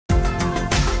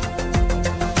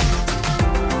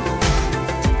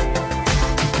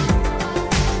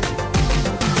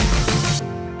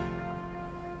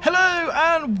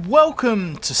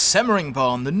Welcome to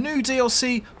Semmeringbahn, the new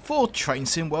DLC for Train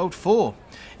Sim World 4.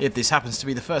 If this happens to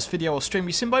be the first video or stream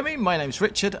you've seen by me, my name's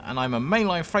Richard and I'm a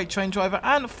mainline freight train driver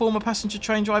and former passenger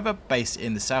train driver based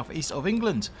in the southeast of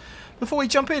England. Before we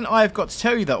jump in, I have got to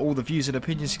tell you that all the views and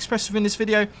opinions expressed within this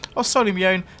video are solely my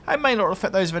own and may not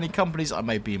reflect those of any companies I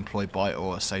may be employed by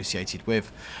or associated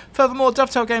with. Furthermore,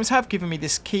 Dovetail Games have given me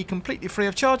this key completely free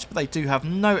of charge, but they do have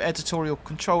no editorial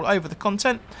control over the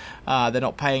content. They're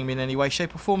not paying me in any way,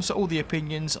 shape or form, so all the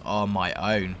opinions are my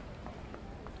own.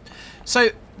 So,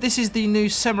 this is the new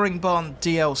Semmeringbahn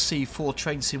DLC for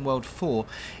Train Sim World 4.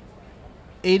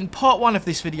 In part 1 of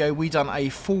this video, we done a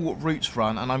full route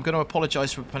run, and I'm going to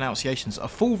apologise for pronunciations. A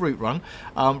full route run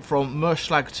from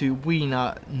Murschlag to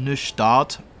Wiener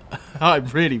Neustadt. I'm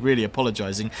really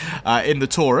apologising. In the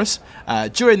Tarus.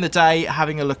 During the day,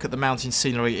 having a look at the mountain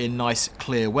scenery in nice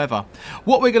clear weather.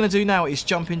 What we're going to do now is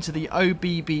jump into the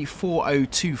OBB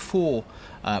 4024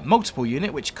 multiple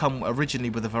unit, which come originally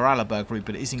with the Vorarlberg route,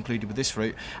 but it is included with this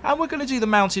route. And we're going to do the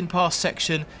mountain pass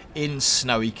section in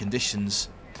snowy conditions.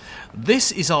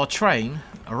 This is our train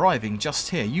arriving just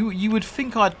here. You would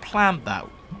think I'd planned that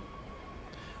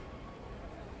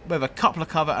with a coupler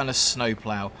cover and a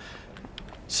snowplow.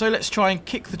 So let's try and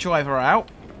kick the driver out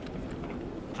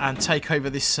and take over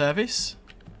this service.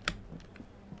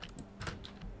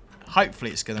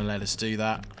 Hopefully it's going to let us do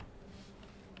that.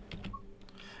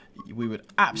 We would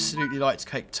absolutely like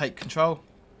to take control.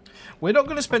 We're not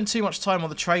going to spend too much time on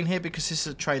the train here because this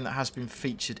is a train that has been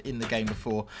featured in the game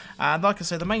before. And like I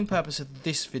say, the main purpose of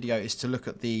this video is to look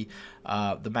at the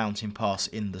mountain pass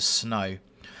in the snow.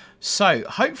 So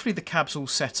hopefully the cab's all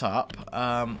set up.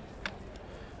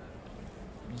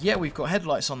 Yeah, we've got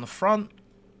headlights on the front.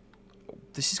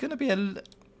 This is going to be a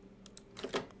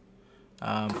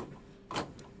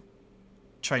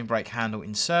train brake handle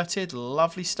inserted.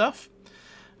 Lovely stuff.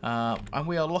 And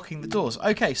we are locking the doors.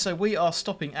 Okay, so we are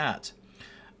stopping at...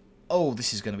 Oh,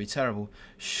 this is going to be terrible.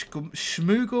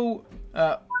 Schmugel,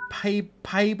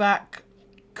 Payback,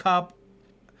 Cub.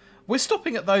 We're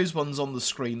stopping at those ones on the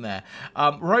screen there.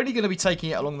 We're only going to be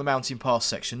taking it along the mountain pass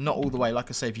section, not all the way.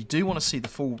 Like I say, if you do want to see the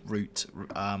full route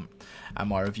and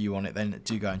my review on it, then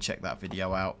do go and check that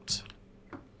video out.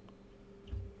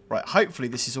 Right, hopefully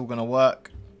this is all going to work.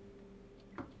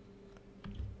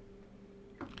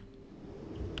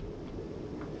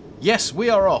 Yes, we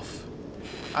are off.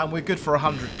 And we're good for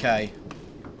 100k.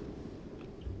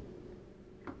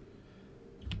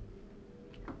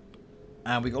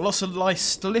 And we got lots of nice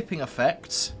slipping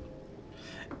effects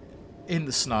in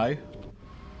the snow.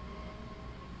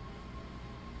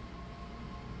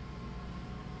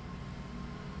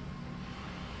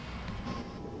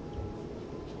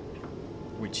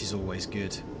 Which is always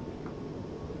good.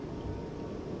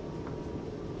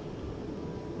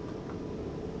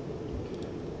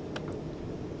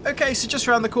 Okay, so just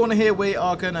around the corner here, we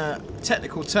are going to,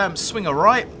 technical term, swing a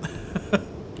right.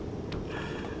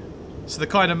 So the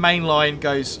kind of main line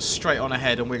goes straight on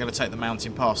ahead, and we're going to take the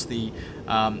mountain past the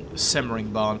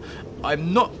Semmeringbahn.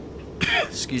 I'm not,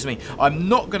 excuse me, I'm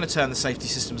not going to turn the safety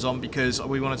systems on because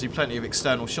we want to do plenty of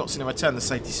external shots, and if I turn the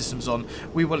safety systems on,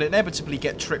 we will inevitably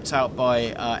get tripped out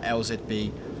by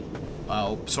LZB,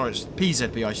 sorry,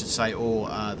 PZB I should say, or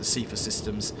the CIFA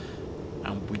systems,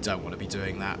 and we don't want to be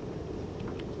doing that.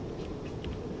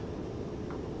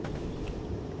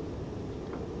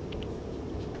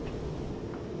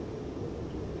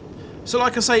 So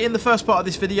like I say, in the first part of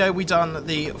this video, we done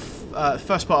the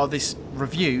first part of this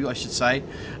review, I should say.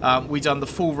 We done the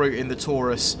full route in the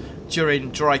Tarus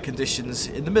during dry conditions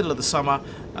in the middle of the summer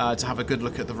to have a good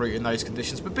look at the route in those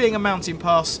conditions. But being a mountain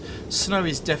pass, snow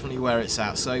is definitely where it's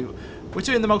at. So we're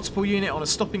doing the multiple unit on a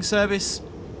stopping service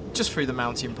just through the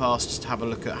mountain pass, just to have a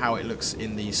look at how it looks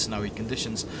in these snowy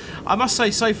conditions. I must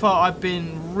say, so far I've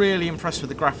been really impressed with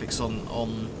the graphics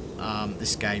on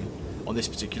this game. On this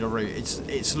particular route,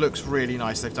 it looks really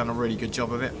nice. They've done a really good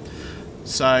job of it.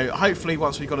 So hopefully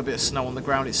once we've got a bit of snow on the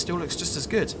ground, it still looks just as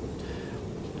good.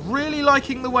 Really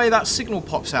liking the way that signal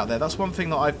pops out there. That's one thing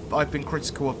that I've been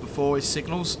critical of before, is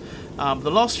signals.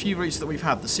 The last few routes that we've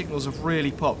had, the signals have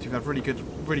really popped. We've had really good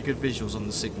visuals on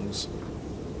the signals.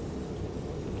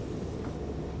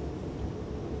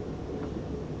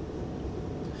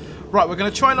 Right, we're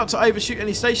going to try not to overshoot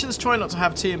any stations. Try not to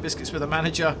have tea and biscuits with a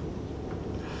manager.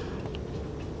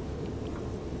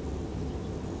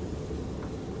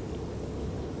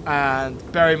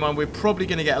 And bear in mind, we're probably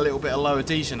going to get a little bit of low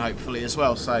adhesion, hopefully, as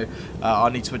well. So I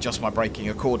need to adjust my braking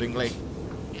accordingly.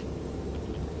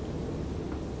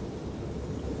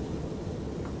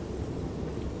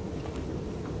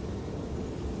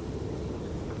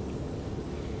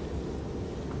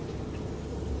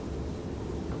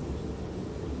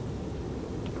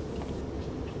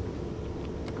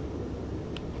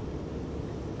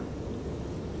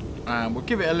 And we'll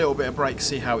give it a little bit of break,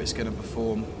 see how it's going to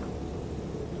perform.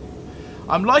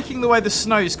 I'm liking the way the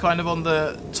snow is kind of on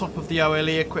the top of the OLE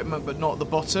equipment, but not the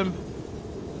bottom.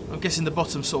 I'm guessing the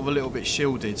bottom's sort of a little bit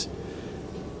shielded.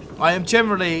 I am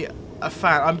generally a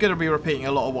fan. I'm going to be repeating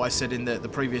a lot of what I said in the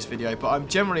previous video, but I'm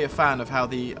generally a fan of how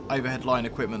the overhead line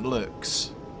equipment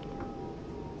looks.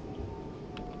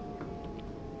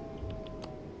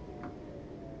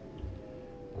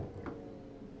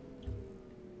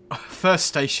 First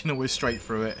station and we're straight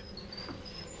through it.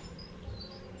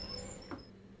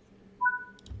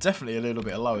 Definitely a little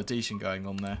bit of low adhesion going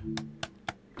on there.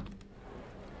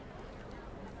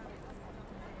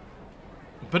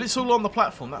 But it's all on the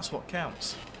platform, that's what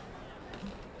counts.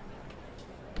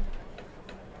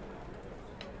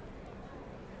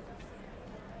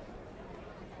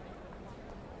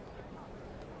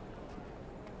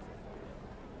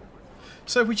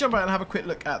 So if we jump out and have a quick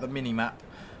look at the mini-map.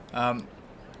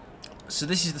 So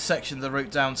this is the section of the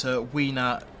route down to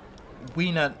Wiener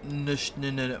Neustadt.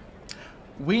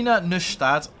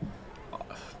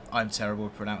 I'm terrible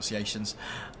with pronunciations.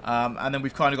 And then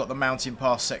we've kind of got the mountain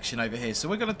pass section over here. So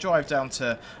we're going to drive down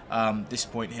to this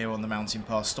point here on the mountain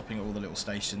pass, stopping at all the little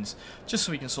stations, just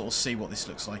so we can sort of see what this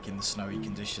looks like in the snowy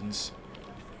conditions.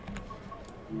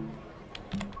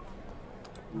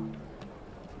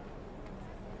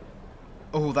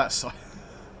 Oh, that's...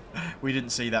 We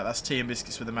didn't see that. That's tea and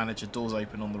biscuits with the manager. Doors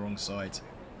open on the wrong side.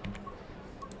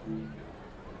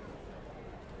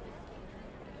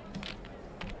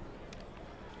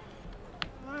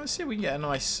 Let's see if we can get a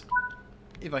nice...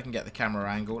 If I can get the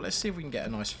camera angle. Let's see if we can get a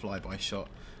nice flyby shot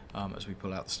as we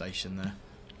pull out the station there.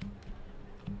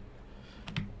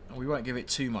 And we won't give it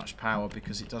too much power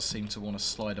because it does seem to want to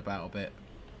slide about a bit.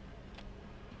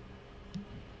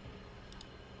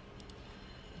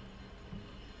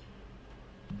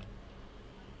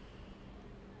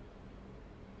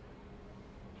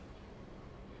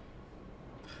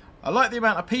 I like the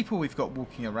amount of people we've got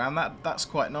walking around. That's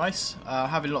quite nice.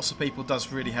 Having lots of people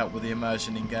does really help with the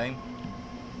immersion in game.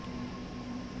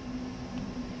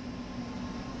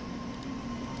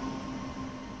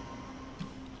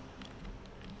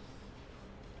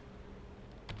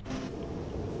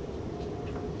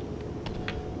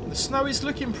 The snow is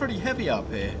looking pretty heavy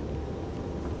up here.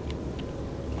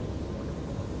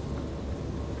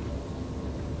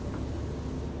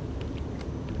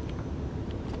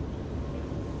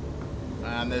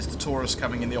 And there's the Tarus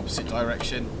coming in the opposite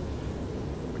direction,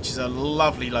 which is a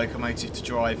lovely locomotive to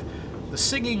drive. The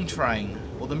singing train,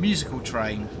 or the musical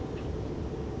train.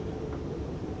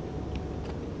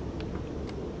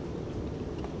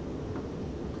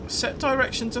 Set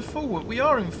direction to forward. We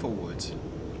are in forward.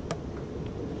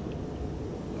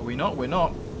 Are we not? We're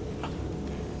not.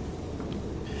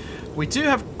 We do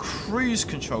have cruise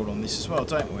control on this as well,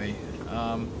 don't we?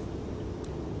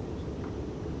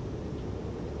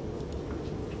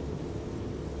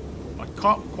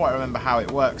 Can't quite remember how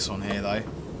it works on here though.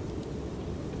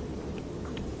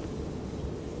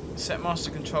 Set master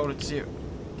controller to 0.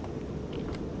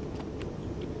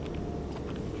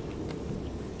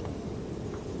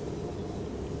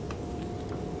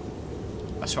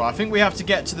 That's right, I think we have to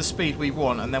get to the speed we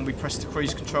want and then we press the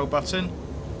cruise control button.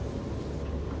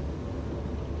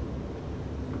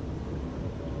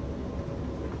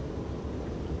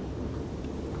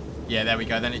 Yeah, there we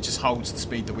go, then it just holds the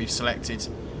speed that we've selected.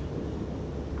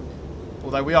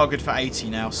 Although we are good for 80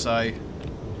 now, so I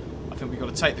think we've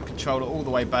got to take the controller all the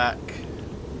way back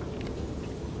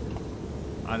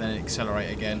and then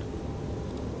accelerate again.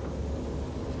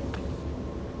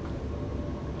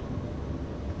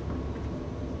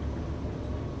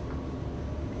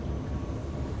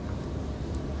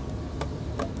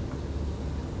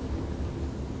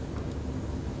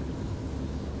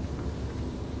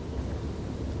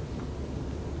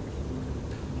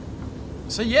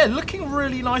 So yeah, looking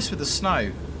really nice with the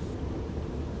snow.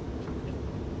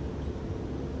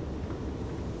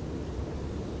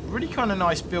 Really kind of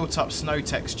nice built up snow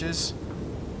textures.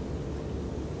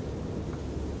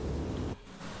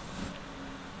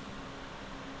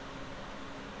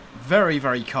 Very,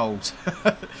 very cold.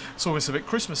 It's almost a bit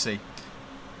Christmassy.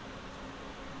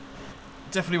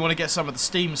 Definitely want to get some of the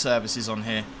steam services on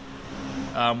here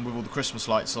with all the Christmas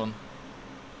lights on.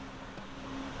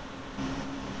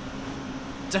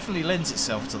 Definitely lends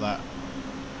itself to that.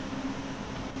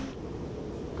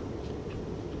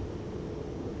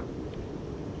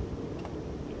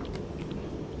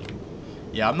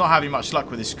 Yeah, I'm not having much luck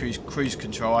with this cruise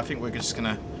control. I think we're just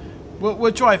gonna...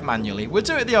 We'll drive manually. We'll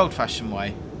do it the old-fashioned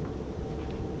way.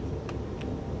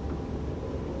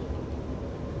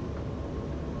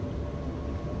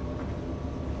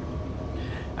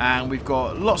 and we've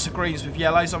got lots of greens with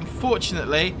yellows.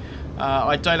 Unfortunately,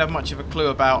 I don't have much of a clue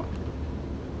about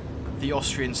the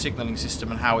Austrian signalling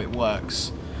system and how it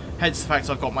works. Hence the fact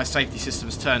I've got my safety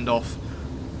systems turned off.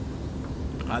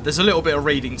 There's a little bit of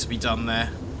reading to be done there.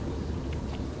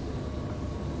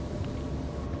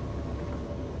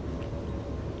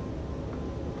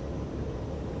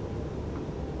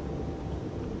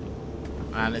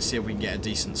 And let's see if we can get a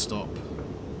decent stop.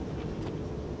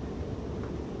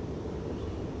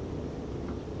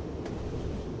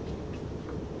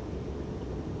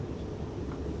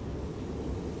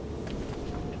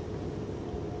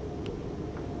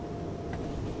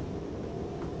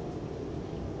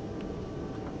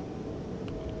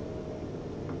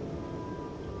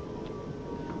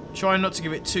 Try not to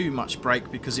give it too much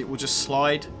brake because it will just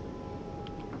slide.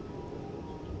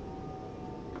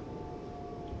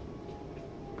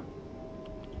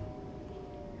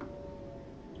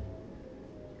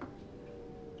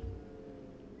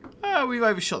 We've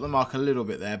overshot the mark a little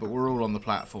bit there, but we're all on the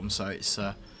platform, so it's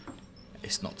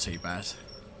not too bad.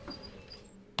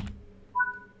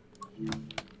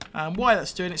 And while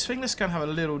that's doing its thing, let's go and have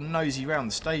a little nosy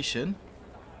round the station.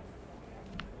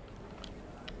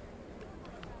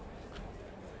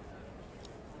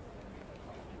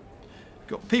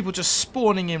 Got people just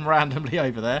spawning in randomly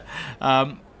over there.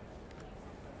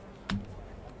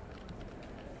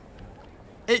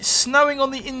 It's snowing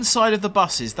on the inside of the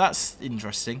buses. That's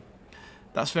interesting.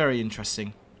 That's very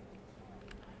interesting.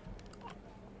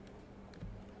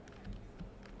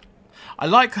 I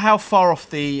like how far off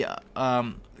the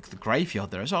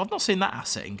graveyard there is. I've not seen that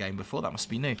asset in game before. That must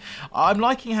be new. I'm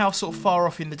liking how sort of far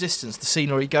off in the distance the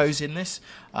scenery goes in this.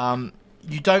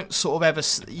 You don't sort of ever...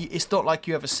 It's not like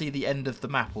you ever see the end of the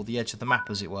map or the edge of the map,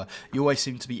 as it were. You always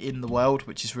seem to be in the world,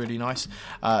 which is really nice.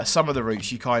 Some of the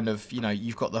routes, you kind of... You know,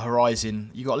 you've got the horizon.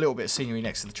 You've got a little bit of scenery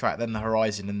next to the track, then the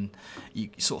horizon, and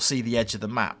you sort of see the edge of the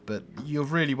map. But you're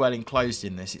really well enclosed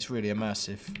in this. It's really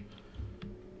immersive.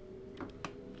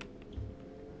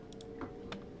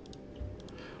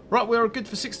 Right, we're good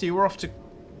for 60. We're off to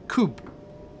Kub.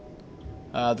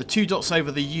 The 2 dots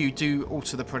over the U do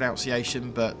alter the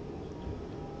pronunciation, but...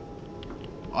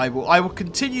 I will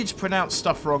continue to pronounce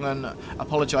stuff wrong and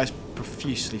apologise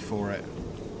profusely for it.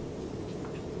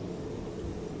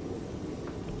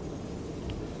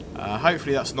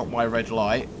 Hopefully that's not my red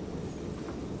light.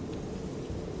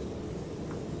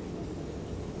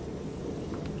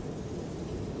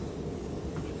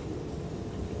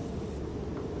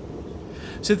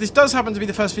 So if this does happen to be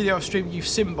the first video I've streamed you've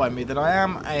seen by me, then I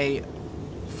am a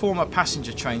former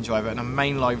passenger train driver and a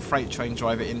mainline freight train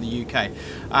driver in the UK,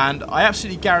 and I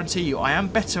absolutely guarantee you I am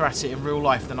better at it in real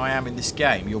life than I am in this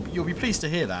game. You'll be pleased to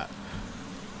hear that.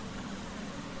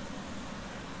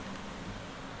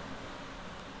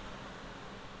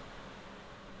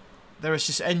 There is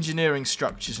just engineering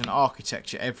structures and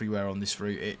architecture everywhere on this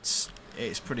route.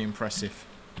 It's pretty impressive.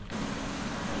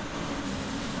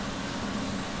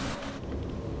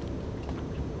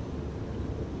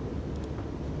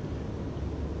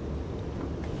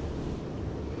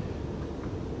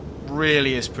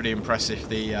 Really is pretty impressive,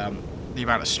 the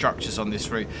amount of structures on this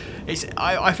route.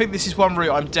 I think this is one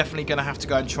route I'm definitely going to have to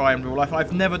go and try in real life.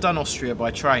 I've never done Austria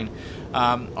by train.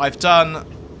 I've done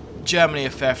Germany a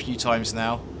fair few times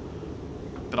now,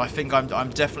 but I think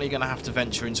I'm definitely going to have to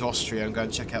venture into Austria and go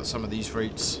and check out some of these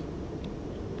routes.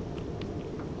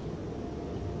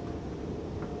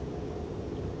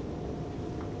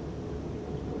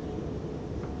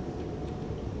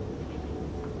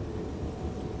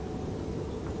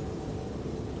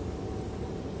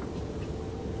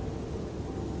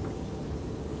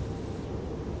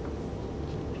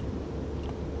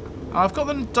 I've got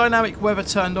the dynamic weather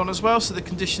turned on as well, so the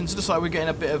conditions looks like we're getting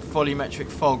a bit of volumetric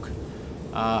fog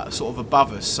sort of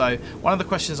above us. So one of the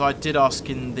questions I did ask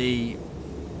in the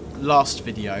last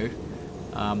video,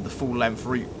 the full length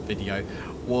route video,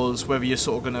 was whether you're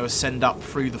sort of going to ascend up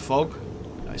through the fog,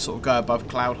 sort of go above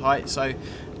cloud height. So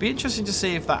it'd be interesting to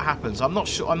see if that happens. I'm not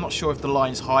sure if the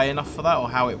line's high enough for that or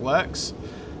how it works,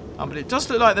 but it does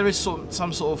look like there is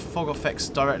some sort of fog effects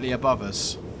directly above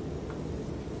us.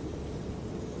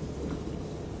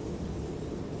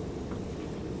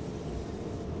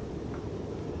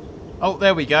 Oh,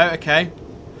 there we go, okay.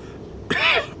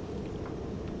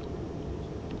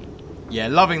 Yeah,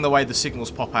 loving the way the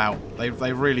signals pop out. They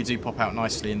really do pop out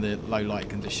nicely in the low light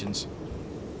conditions.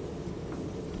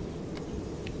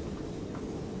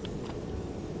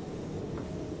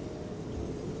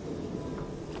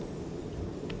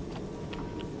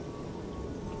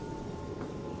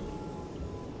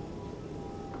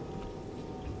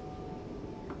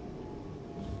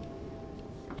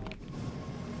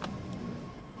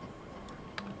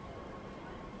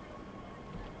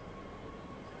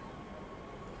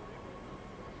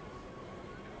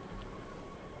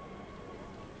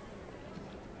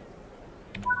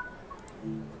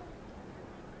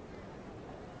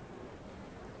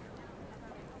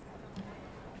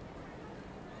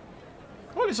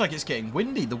 looks like it's getting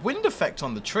windy. The wind effect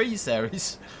on the trees there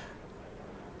is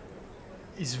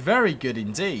very good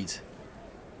indeed.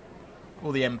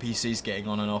 All the NPCs getting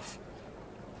on and off.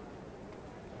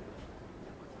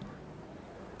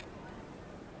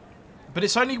 But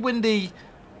it's only windy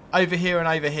over here and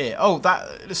over here. Oh,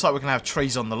 that looks like we're going to have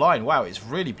trees on the line. Wow, it's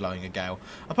really blowing a gale.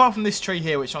 Apart from this tree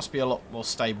here, which must be a lot more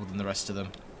stable than the rest of them.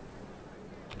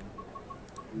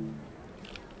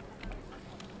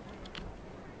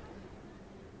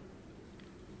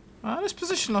 Let's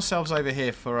position ourselves over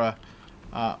here for a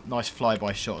nice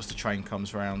flyby shot as the train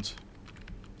comes round.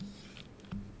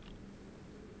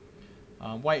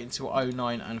 Wait until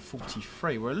 09 and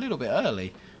 43. We're a little bit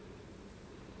early.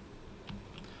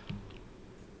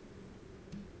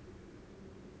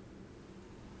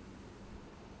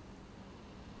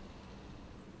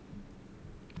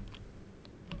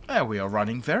 There we are,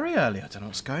 running very early. I don't know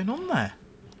what's going on there.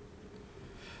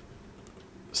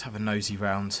 Let's have a nosy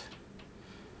round.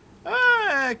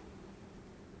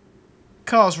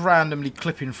 Cars randomly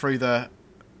clipping through the...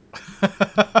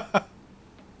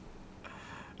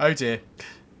 Oh dear.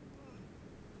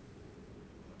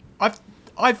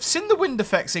 I've seen the wind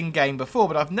effects in game before,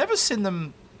 but I've never seen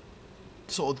them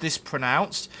sort of this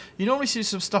pronounced. You normally see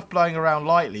some stuff blowing around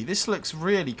lightly. This looks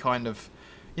really kind of,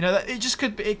 you know, it just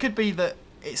could be, it could be that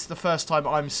it's the first time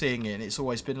I'm seeing it and it's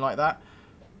always been like that.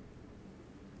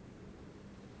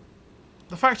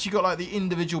 The fact you got like the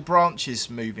individual branches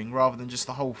moving rather than just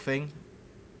the whole thing.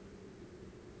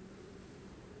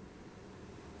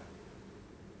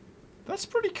 That's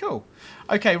pretty cool.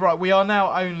 Okay, right, we are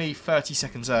now only 30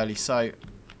 seconds early, so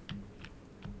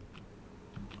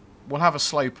we'll have a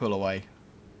slow pull away.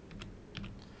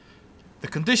 The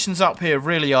conditions up here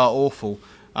really are awful.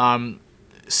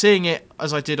 Seeing it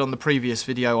as I did on the previous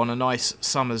video on a nice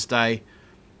summer's day,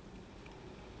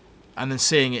 and then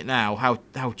seeing it now,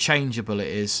 how changeable it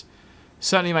is,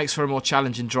 certainly makes for a more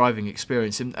challenging driving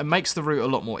experience and makes the route a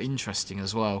lot more interesting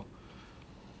as well.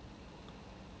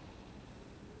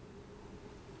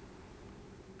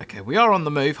 Okay, we are on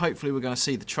the move. Hopefully we're going to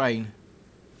see the train.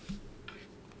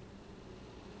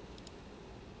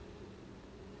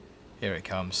 Here it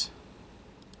comes.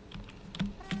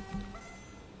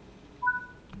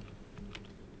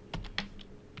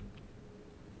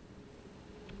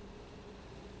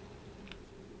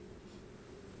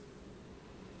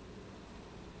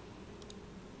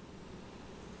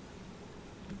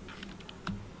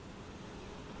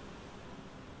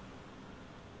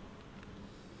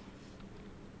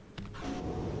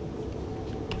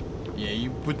 Yeah,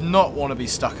 you would not want to be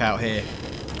stuck out here.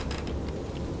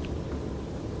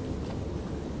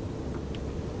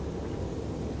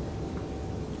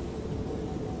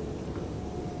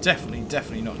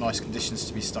 Definitely not nice conditions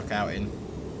to be stuck out in.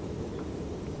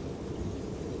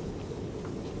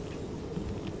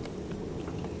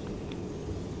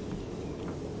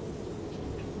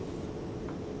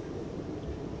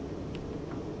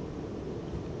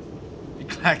 Be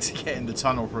glad to get in the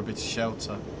tunnel for a bit of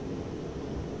shelter.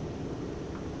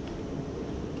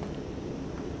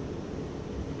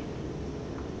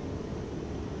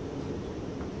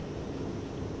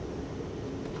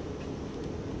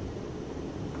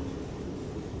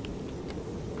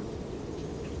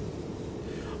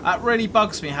 That really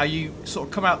bugs me, how you sort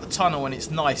of come out the tunnel and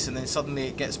it's nice and then suddenly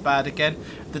it gets bad again.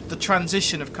 The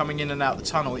transition of coming in and out the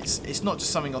tunnel, it's not just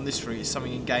something on this route, it's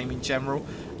something in game in general.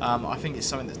 I think it's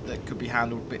something that could be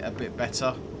handled a bit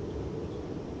better.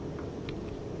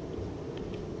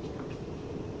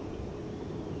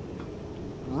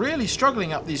 Really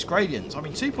struggling up these gradients. I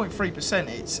mean, 2.3%,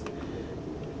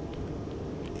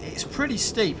 it's pretty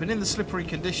steep, and in the slippery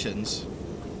conditions...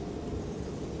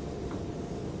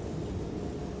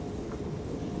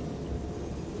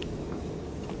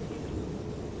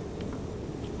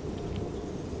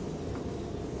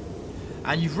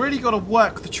 And you've really got to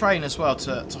work the train as well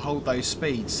to hold those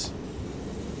speeds.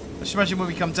 I just imagine when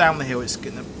we come down the hill, it's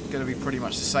going to be pretty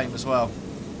much the same as well.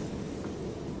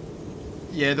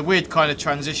 Yeah, the weird kind of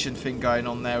transition thing going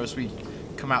on there as we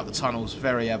come out the tunnel is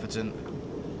very evident.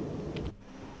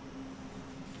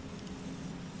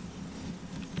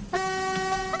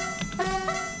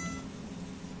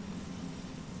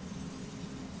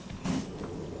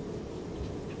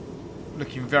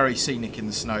 Looking very scenic in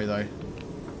the snow though.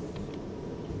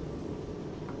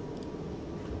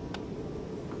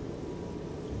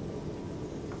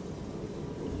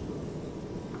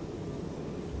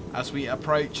 As we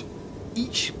approach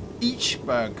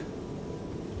Eichberg.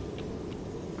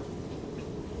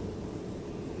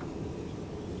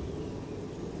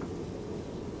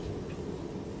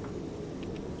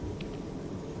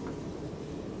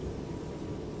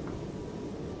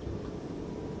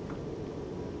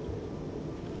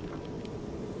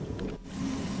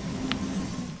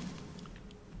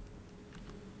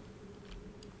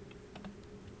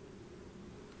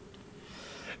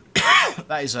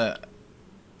 That is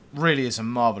really is a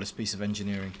marvellous piece of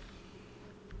engineering.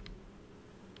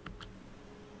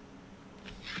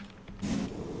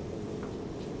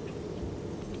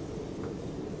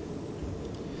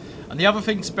 And the other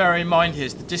thing to bear in mind here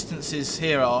is the distances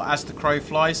here are as the crow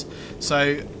flies.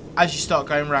 So as you start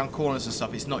going around corners and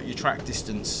stuff, it's not your track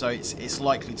distance, so it's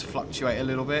likely to fluctuate a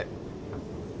little bit.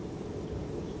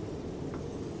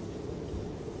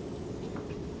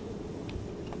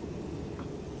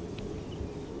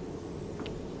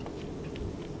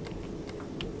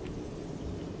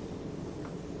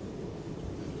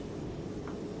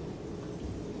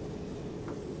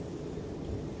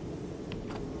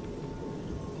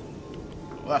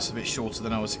 Well, that's a bit shorter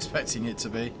than I was expecting it to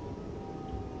be.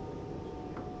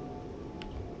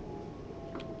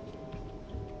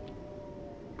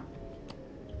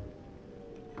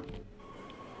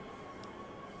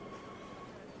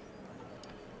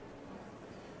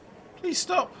 Please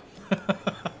stop.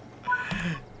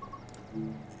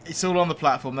 It's all on the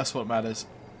platform, that's what matters.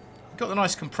 Got the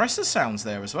nice compressor sounds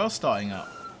there as well starting up.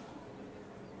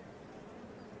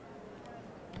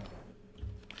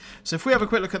 So if we have a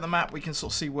quick look at the map, we can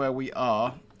sort of see where we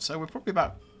are. So we're probably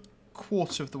about a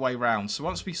quarter of the way round. So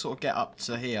once we sort of get up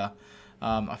to here,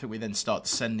 I think we then start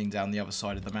descending down the other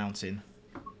side of the mountain.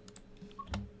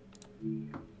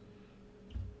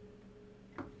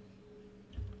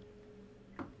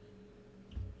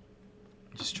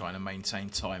 Just trying to maintain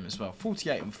time as well.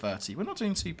 48 and 30. We're not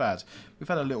doing too bad. We've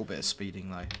had a little bit of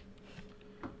speeding though.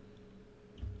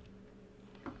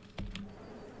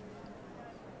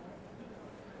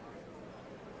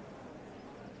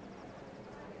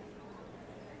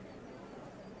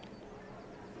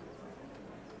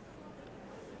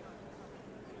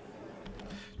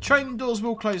 Train doors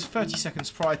will close 30 seconds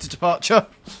prior to departure.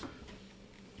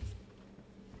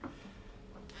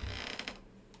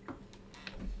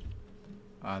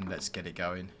 And let's get it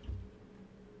going.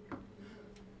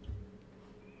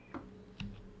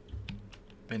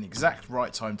 An exact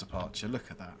right time departure. Look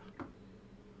at that.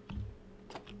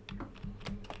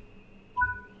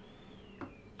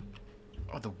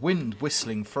 Oh, the wind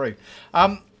whistling through.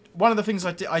 One of the things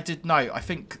I did note, I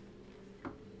think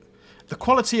the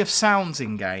quality of sounds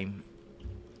in game,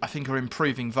 I think, are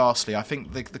improving vastly. I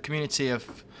think the community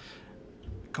have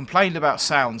complained about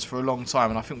sounds for a long time,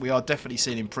 and I think we are definitely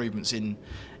seeing improvements in,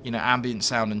 you know, ambient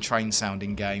sound and train sound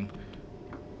in game.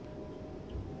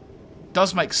 It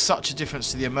does make such a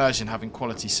difference to the immersion having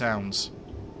quality sounds.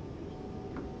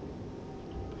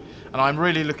 And I'm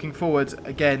really looking forward,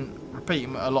 again,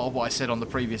 repeating a lot of what I said on the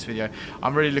previous video,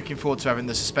 I'm really looking forward to having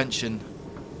the suspension,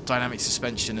 dynamic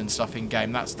suspension and stuff in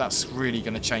game. That's really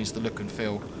going to change the look and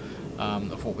feel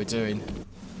of what we're doing.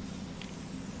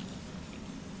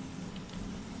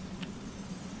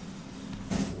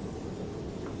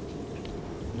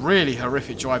 Really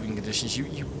horrific driving conditions.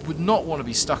 You would not want to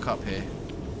be stuck up here.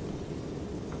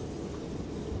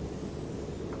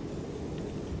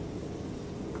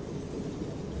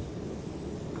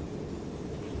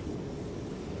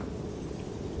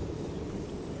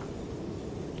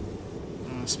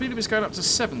 Speed limit's going up to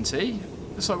 70.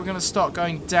 Looks like we're going to start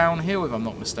going downhill, if I'm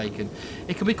not mistaken.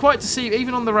 It can be quite deceiving,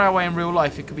 even on the railway in real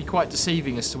life, it can be quite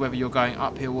deceiving as to whether you're going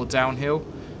uphill or downhill.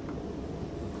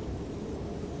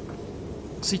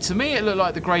 See, to me it looked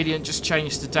like the gradient just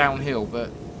changed to downhill, but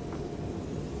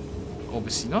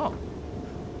obviously not.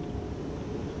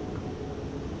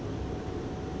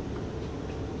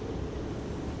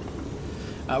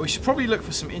 We should probably look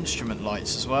for some instrument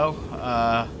lights as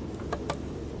well.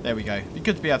 There we go. It'd be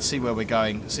good to be able to see where we're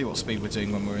going, see what speed we're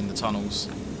doing when we're in the tunnels.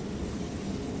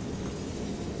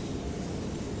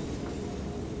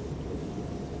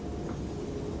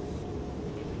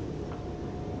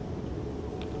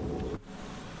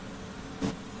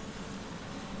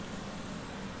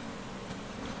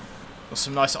 Got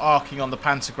some nice arcing on the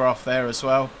pantograph there as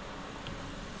well.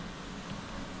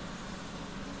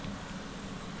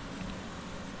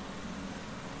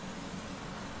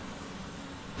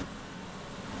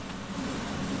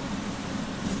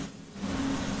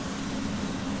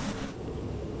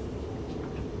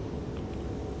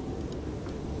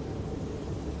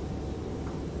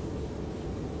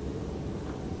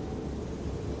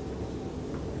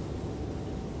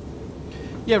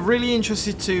 Yeah, really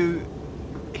interested to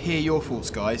hear your thoughts,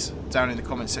 guys, down in the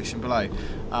comment section below,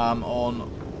 on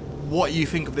what you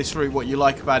think of this route, what you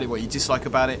like about it, what you dislike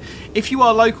about it. If you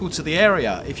are local to the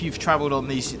area, if you've travelled on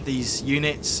these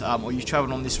units, or you've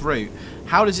travelled on this route,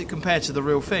 how does it compare to the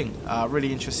real thing?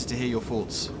 Really interested to hear your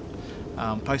thoughts.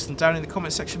 Post them down in the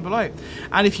comment section below.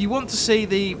 And if you want to see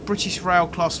the British Rail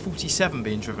Class 47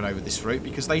 being driven over this route,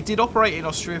 because they did operate in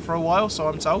Austria for a while, so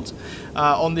I'm told,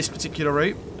 on this particular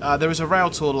route, there is a rail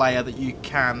tour layer that you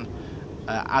can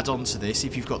add on to this.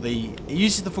 If you've got it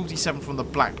uses the 47 from the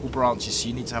Blackpool branches, so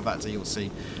you need to have that DLC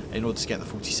in order to get the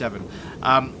 47.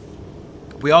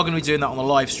 We are going to be doing that on the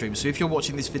live stream, so if you're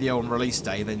watching this video on release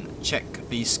day, then check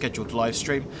the scheduled live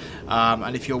stream.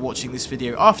 And if you're watching this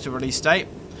video after release date,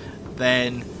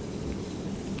 then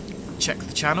check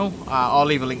the channel. I'll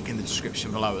leave a link in the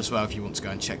description below as well if you want to go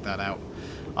and check that out.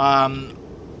 I'm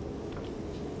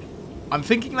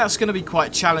thinking that's going to be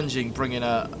quite challenging bringing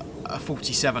a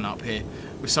 47 up here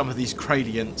with some of these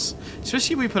gradients,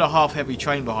 especially if we put a half heavy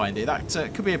train behind it.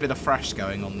 That could be a bit of thrash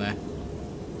going on there.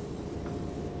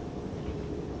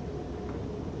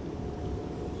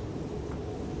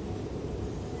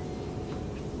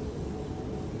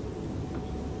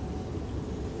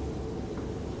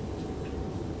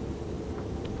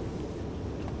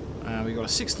 We've got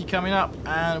a 60 coming up,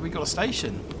 and we've got a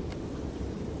station.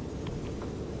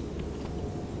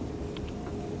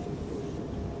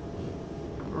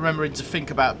 Remembering to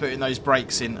think about putting those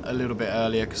brakes in a little bit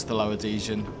earlier because of the low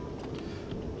adhesion.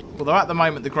 Although at the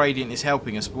moment the gradient is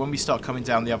helping us, but when we start coming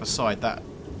down the other side,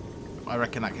 I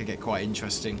reckon that could get quite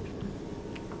interesting.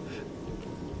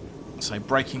 So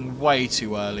braking way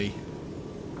too early.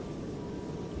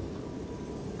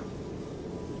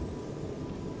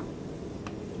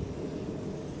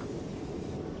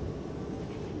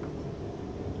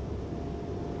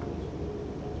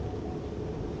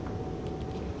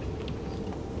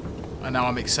 And now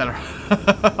I'm accelerating.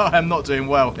 I am not doing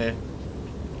well here.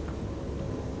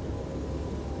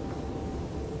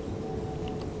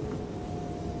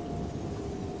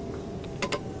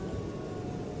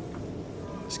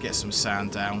 Let's get some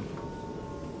sand down.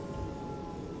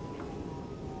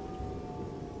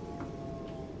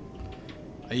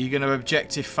 Are you going to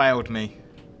objective failed me?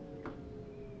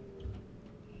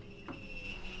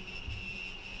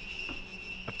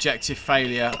 Objective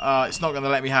failure. It's not going to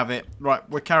let me have it. Right,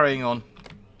 we're carrying on.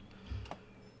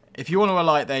 If you want to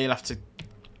alight there, you'll have to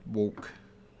walk.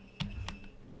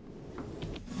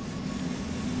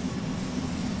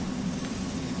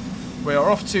 We are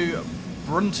off to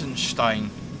Bruntenstein.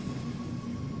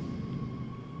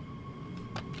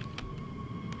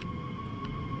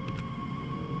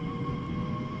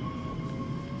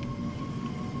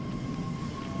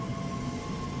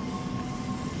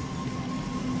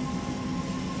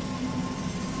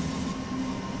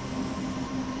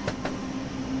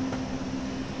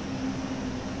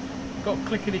 Got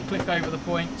clickety-click over the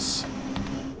points.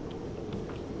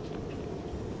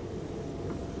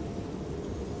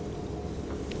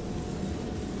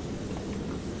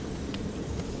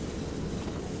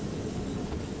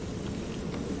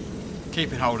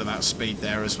 Keeping hold of that speed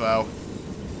there as well.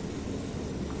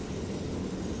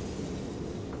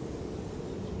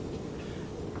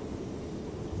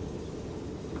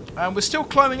 And we're still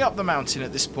climbing up the mountain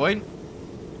at this point.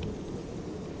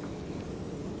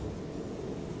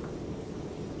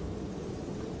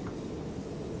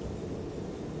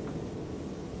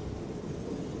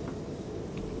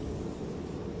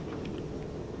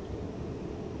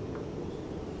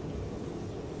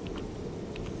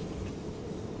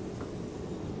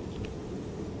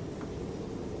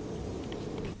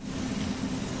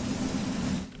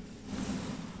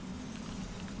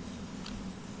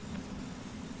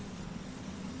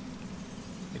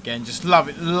 Again, just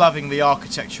loving the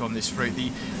architecture on this route.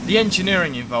 The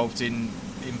engineering involved in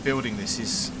building this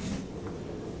is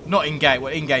not in-game,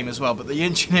 well, in-game as well, but the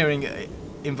engineering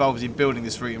involved in building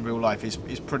this route in real life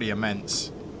is pretty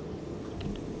immense.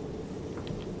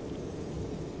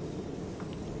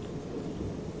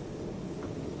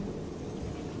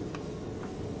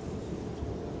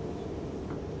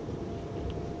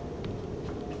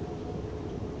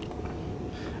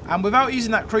 And without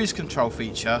using that cruise control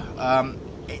feature,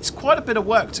 it's quite a bit of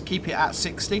work to keep it at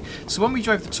 60. So when we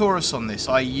drove the Tarus on this,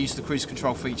 I used the cruise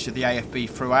control feature, the AFB,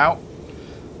 throughout,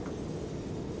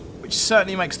 which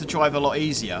certainly makes the drive a lot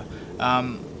easier.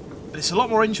 But it's a lot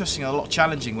more interesting and a lot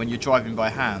challenging when you're driving by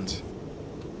hand.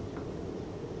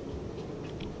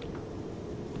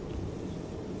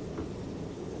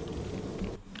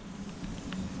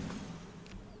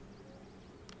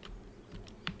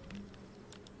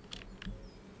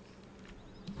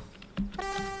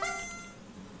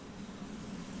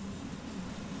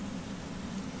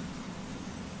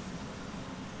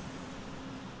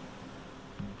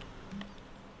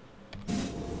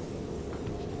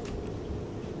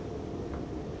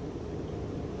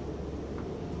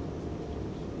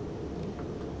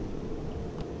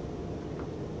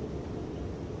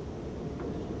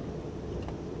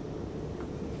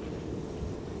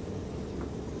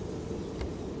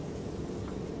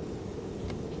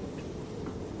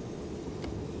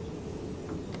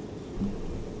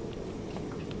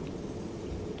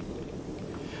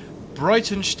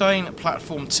 Breitenstein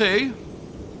platform 2.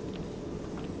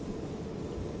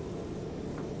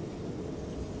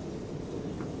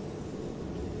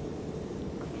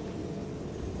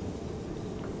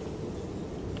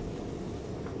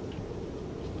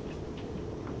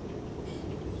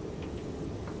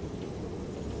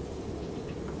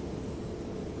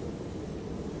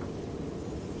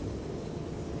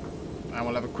 And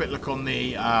we'll have a quick look on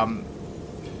the... oh,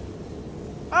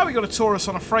 we got a Tarus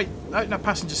on a freight... No,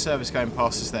 passenger service going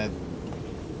past us there.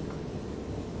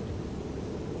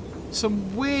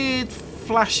 Some weird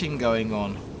flashing going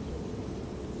on.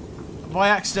 Have I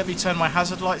accidentally turned my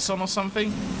hazard lights on or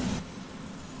something?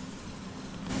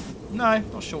 No,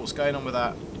 not sure what's going on with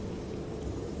that.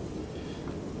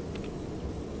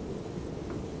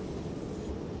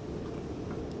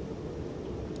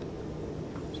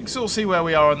 You can sort of see where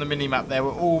we are on the mini-map there.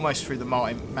 We're almost through the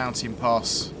mountain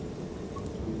pass.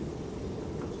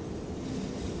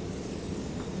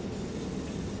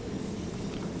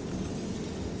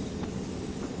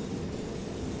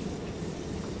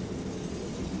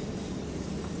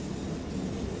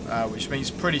 Which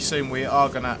means pretty soon we are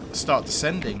going to start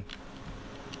descending.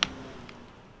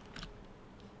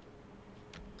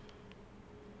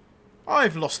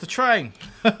 I've lost the train.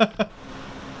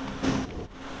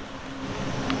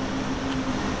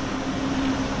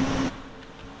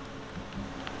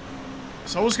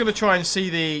 So I was going to try and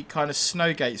see the kind of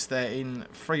snow gates there in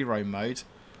free roam mode.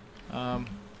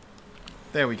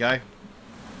 There we go.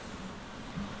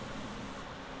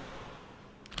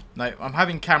 No, I'm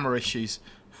having camera issues.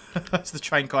 As the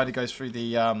train kind of goes through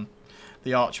the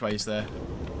archways there.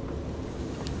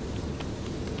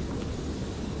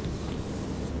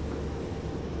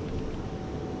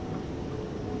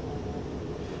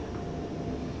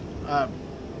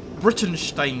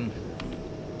 Breitenstein.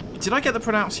 Did I get the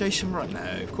pronunciation right?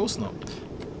 No, of course not.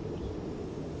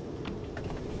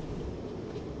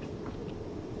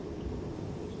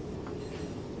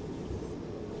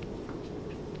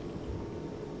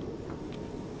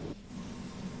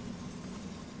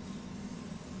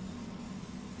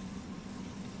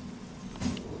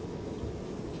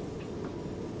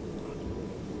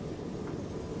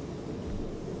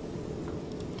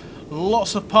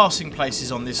 Lots of passing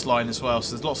places on this line as well,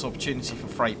 so there's lots of opportunity for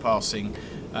freight passing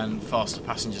and faster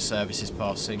passenger services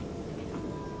passing.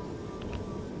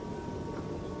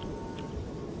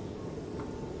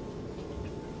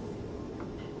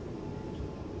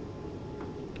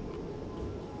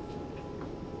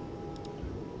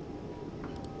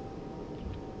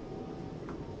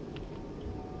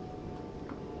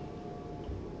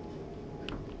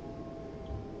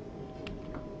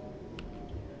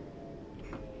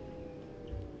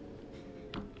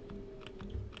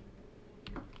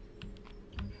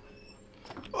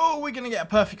 Oh, we're going to get a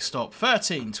perfect stop.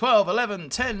 13, 12, 11,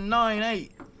 10, 9,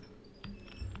 8.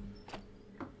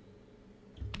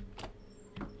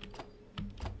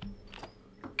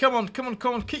 Come on, come on,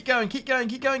 come on. Keep going, keep going,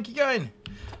 keep going, keep going.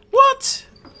 What?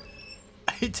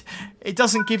 It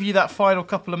doesn't give you that final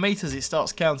couple of meters. It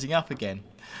starts counting up again.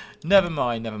 Never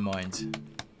mind, never mind.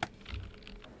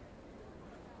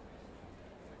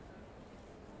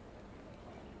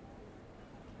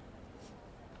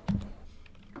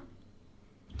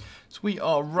 We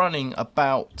are running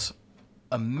about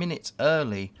a minute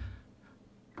early.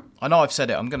 I know I've said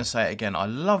it, I'm going to say it again. I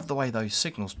love the way those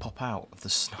signals pop out of the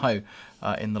snow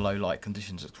in the low light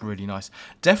conditions. It's really nice.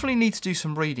 Definitely need to do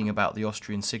some reading about the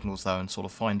Austrian signals though and sort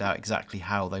of find out exactly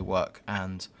how they work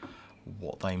and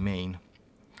what they mean.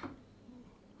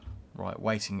 Right,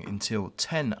 waiting until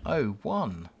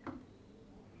 10:01.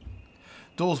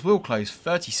 Doors will close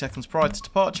 30 seconds prior to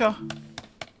departure.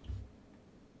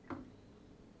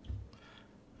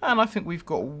 And I think we've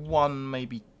got one,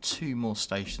 maybe two more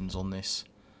stations on this.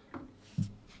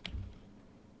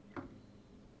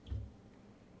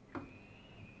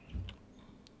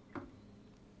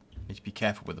 Need to be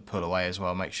careful with the pull away as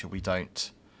well. Make sure we don't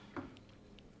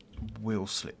wheel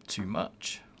slip too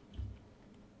much.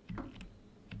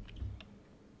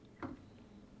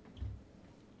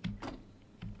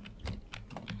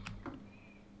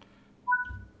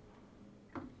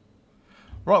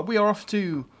 Right, we are off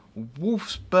to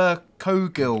Wolfsburg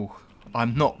Kogel.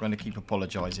 I'm not going to keep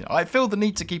apologising. I feel the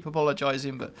need to keep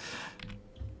apologising, but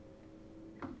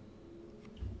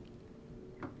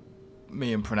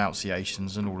me and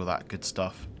pronunciations and all of that good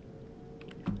stuff.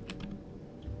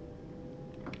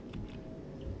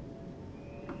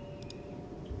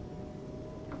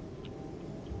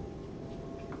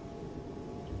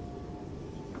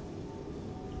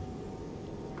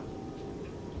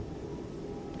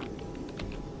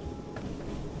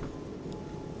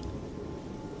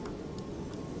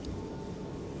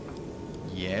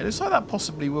 it looks like that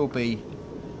possibly will be...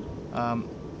 no,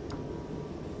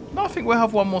 I think we'll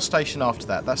have one more station after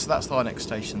that. That's our next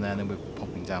station there, and then we're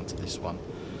popping down to this one.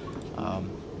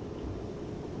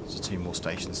 So 2 more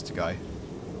stations to go.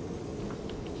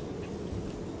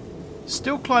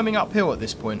 Still climbing uphill at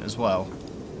this point as well.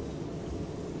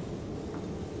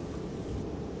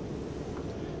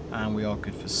 And we are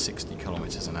good for 60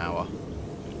 kilometres an hour.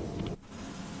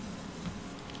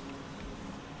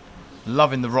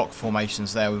 Loving the rock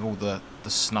formations there with all the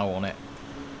snow on it.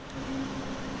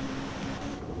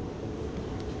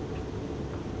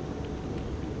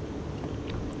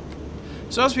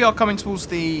 So as we are coming towards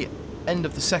the end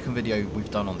of the second video we've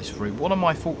done on this route, what are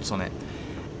my thoughts on it?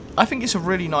 I think it's a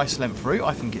really nice length route.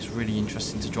 I think it's really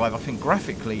interesting to drive. I think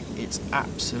graphically it's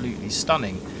absolutely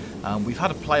stunning. We've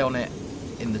had a play on it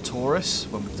in the Tarus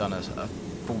when we've done a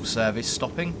full service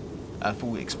stopping.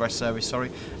 Full express service, sorry,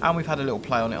 and we've had a little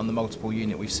play on it on the multiple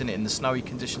unit. We've seen it in the snowy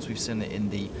conditions, we've seen it in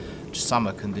the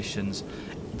summer conditions.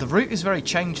 The route is very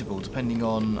changeable depending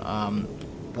on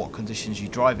what conditions you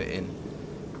drive it in.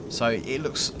 So it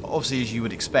looks, obviously as you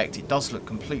would expect, it does look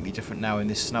completely different now in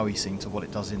this snowy scene to what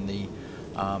it does in the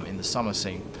summer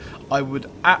scene. I would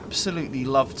absolutely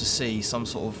love to see some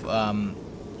sort of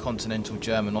continental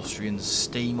German Austrian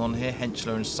steam on here,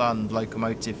 Henschler and Son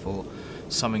Locomotive or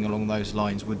something along those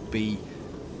lines would be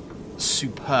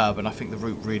superb, and I think the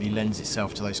route really lends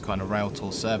itself to those kind of rail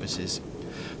tour services.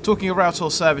 Talking of rail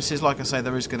tour services, like I say,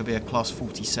 there is going to be a class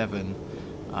 47.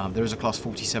 There is a class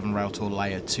 47 rail tour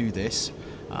layer to this,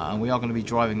 and we are going to be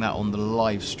driving that on the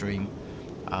live stream.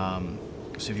 So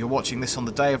if you're watching this on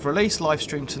the day of release, live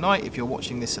stream tonight. If you're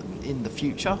watching this in the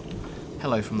future,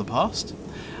 hello from the past.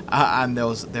 And there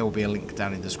will be a link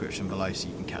down in the description below so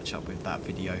you can catch up with that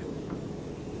video.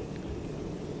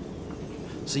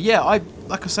 So yeah,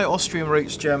 like I say, Austrian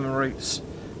routes, German routes,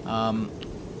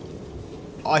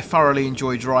 I thoroughly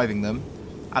enjoy driving them.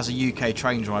 As a UK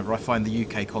train driver, I find the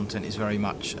UK content is very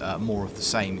much more of the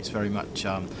same. It's very much,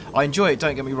 I enjoy it,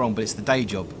 don't get me wrong, but it's the day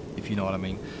job, if you know what I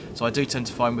mean. So I do tend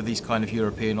to find with these kind of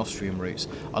European Austrian routes,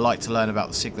 I like to learn about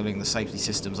the signalling, the safety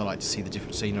systems, I like to see the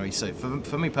different scenery. So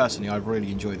for me personally, I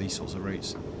really enjoy these sorts of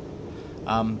routes.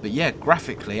 But yeah,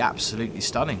 graphically, absolutely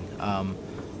stunning.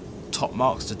 Top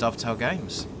marks to Dovetail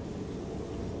Games.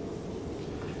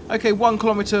 Okay, 1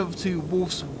 kilometre to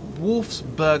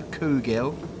Wolfsburg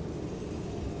Kugel.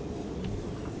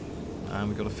 And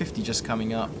we've got a 50 just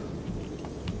coming up.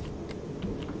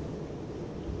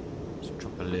 Let's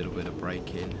drop a little bit of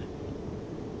brake in.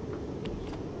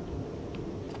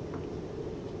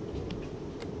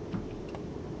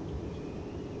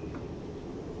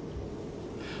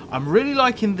 I'm really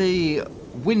liking the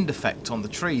wind effect on the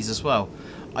trees as well.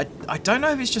 I don't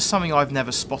know if it's just something I've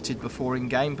never spotted before in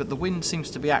game, but the wind seems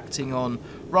to be acting on,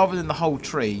 rather than the whole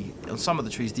tree, on some of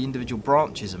the trees the individual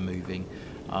branches are moving,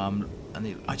 and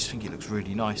I just think it looks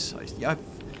really nice.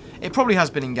 It probably has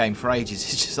been in game for ages,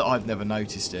 it's just that I've never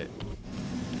noticed it.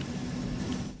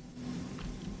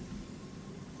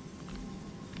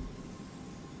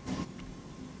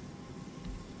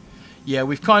 Yeah,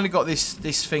 we've kind of got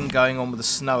this thing going on with the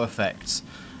snow effects.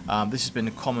 This has been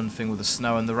a common thing with the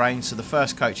snow and the rain, so the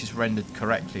first coach is rendered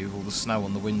correctly with all the snow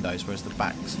on the windows, whereas the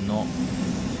back's not.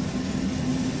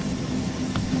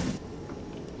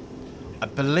 I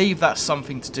believe that's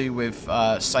something to do with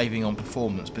saving on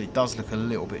performance, but it does look a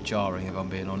little bit jarring if I'm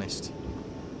being honest.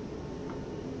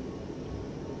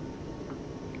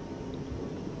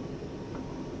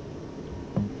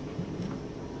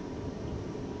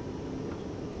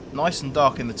 Nice and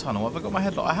dark in the tunnel. Have I got my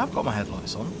headlight? I have got my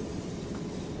headlights on.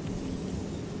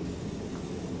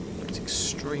 It's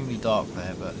extremely dark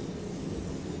there, but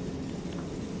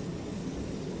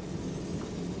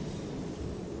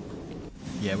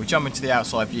yeah, we jump into the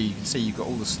outside view. You can see you've got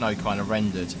all the snow kind of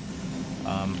rendered.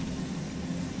 Then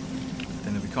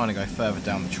if we kind of go further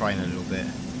down the train a little bit,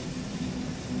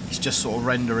 it's just sort of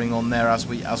rendering on there as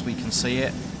we can see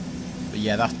it. But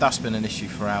yeah, that's been an issue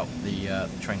throughout the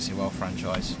Train Sim World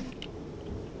franchise.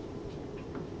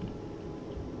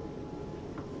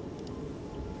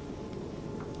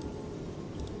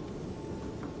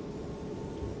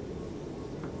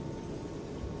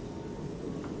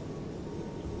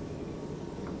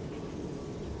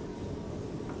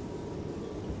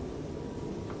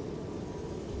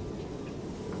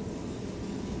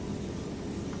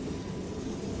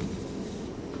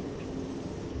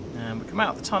 We come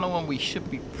out of the tunnel and we should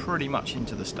be pretty much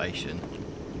into the station.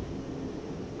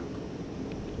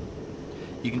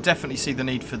 You can definitely see the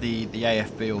need for the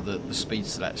AFB or the speed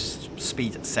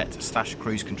set /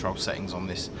 cruise control settings on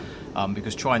this,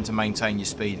 because trying to maintain your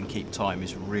speed and keep time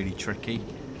is really tricky.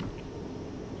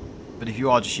 But if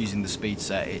you are just using the speed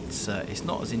set, it's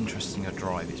not as interesting a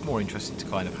drive. It's more interesting to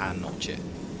kind of hand notch it.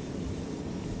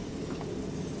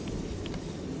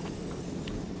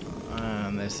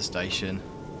 And there's the station.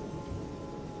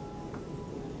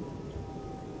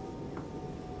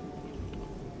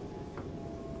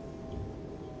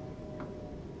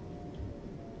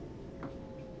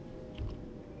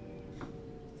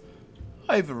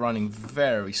 Overrunning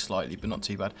very slightly, but not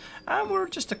too bad. And we're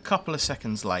just a couple of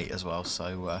seconds late as well,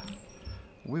 so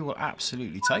we will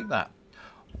absolutely take that.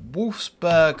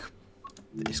 Wolfsburg,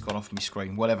 it's gone off my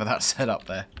screen, whatever that said up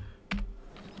there.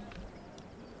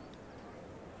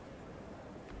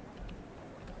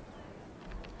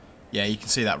 Yeah, you can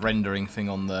see that rendering thing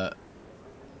on the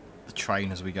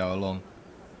train as we go along.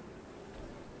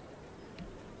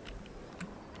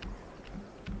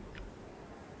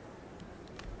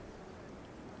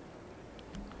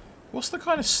 What's the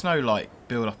kind of snow like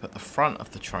build up at the front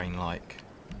of the train like?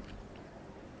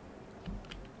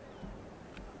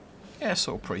 Yeah,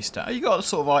 sort of pretty standard. You got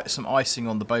sort of some icing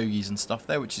on the bogies and stuff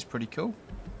there, which is pretty cool.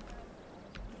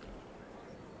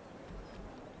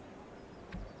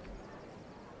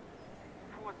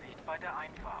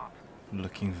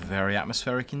 Looking very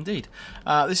atmospheric indeed.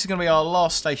 This is going to be our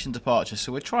last station departure,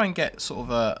 so we'll try and get sort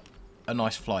of a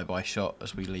nice flyby shot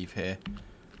as we leave here.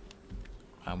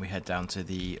 And we head down to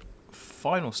the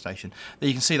final station. There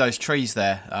you can see those trees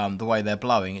there, the way they're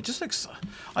blowing. It just looks...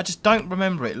 I just don't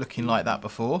remember it looking like that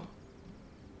before.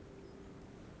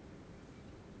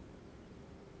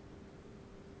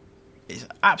 It's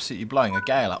absolutely blowing a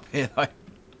gale up here though.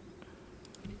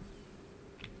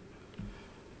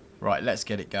 Right, let's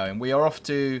get it going. We are off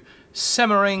to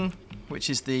Semmering, which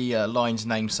is the line's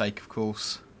namesake, of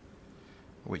course,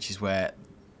 which is where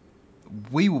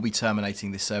we will be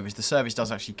terminating this service. The service does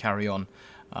actually carry on.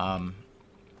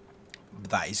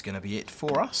 That is going to be it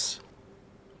for us.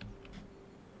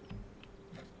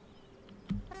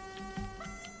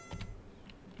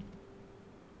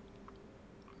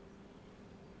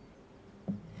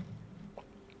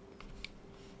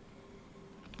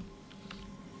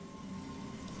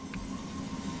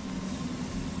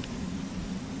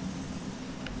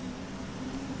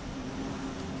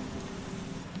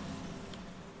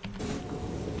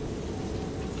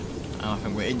 And I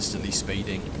think we're instantly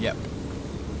speeding. Yep.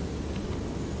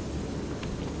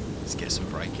 Let's get some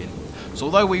braking. So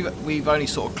although we've only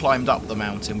sort of climbed up the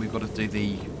mountain, we've got to do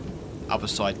the other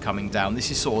side coming down. This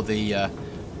is sort of the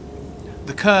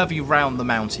curvy round the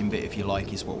mountain bit, if you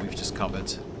like, is what we've just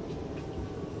covered.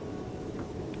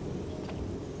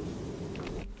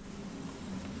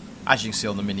 As you can see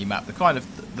on the mini map, the kind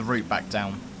of the route back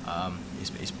down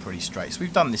is pretty straight. So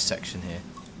we've done this section here.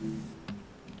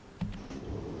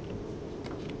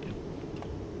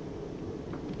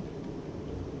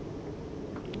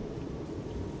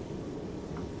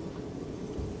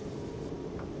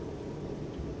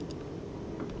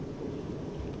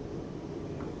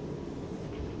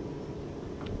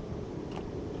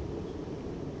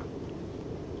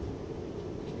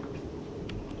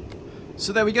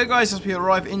 So there we go, guys, as we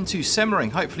arrive into Semmering.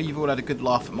 Hopefully you've all had a good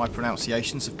laugh at my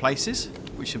pronunciations of places,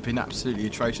 which have been absolutely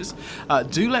atrocious.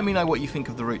 Do let me know what you think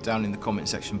of the route down in the comment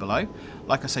section below.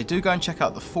 Like I say, do go and check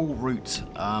out the full route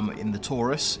in the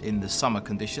Tarus in the summer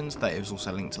conditions. There is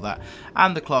also a link to that.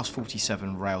 And the Class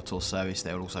 47 rail tour service,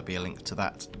 there will also be a link to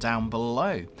that down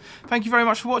below. Thank you very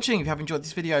much for watching. If you have enjoyed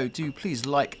this video, do please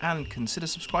like and consider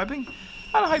subscribing.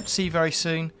 And I hope to see you very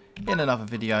soon in another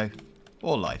video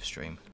or live stream.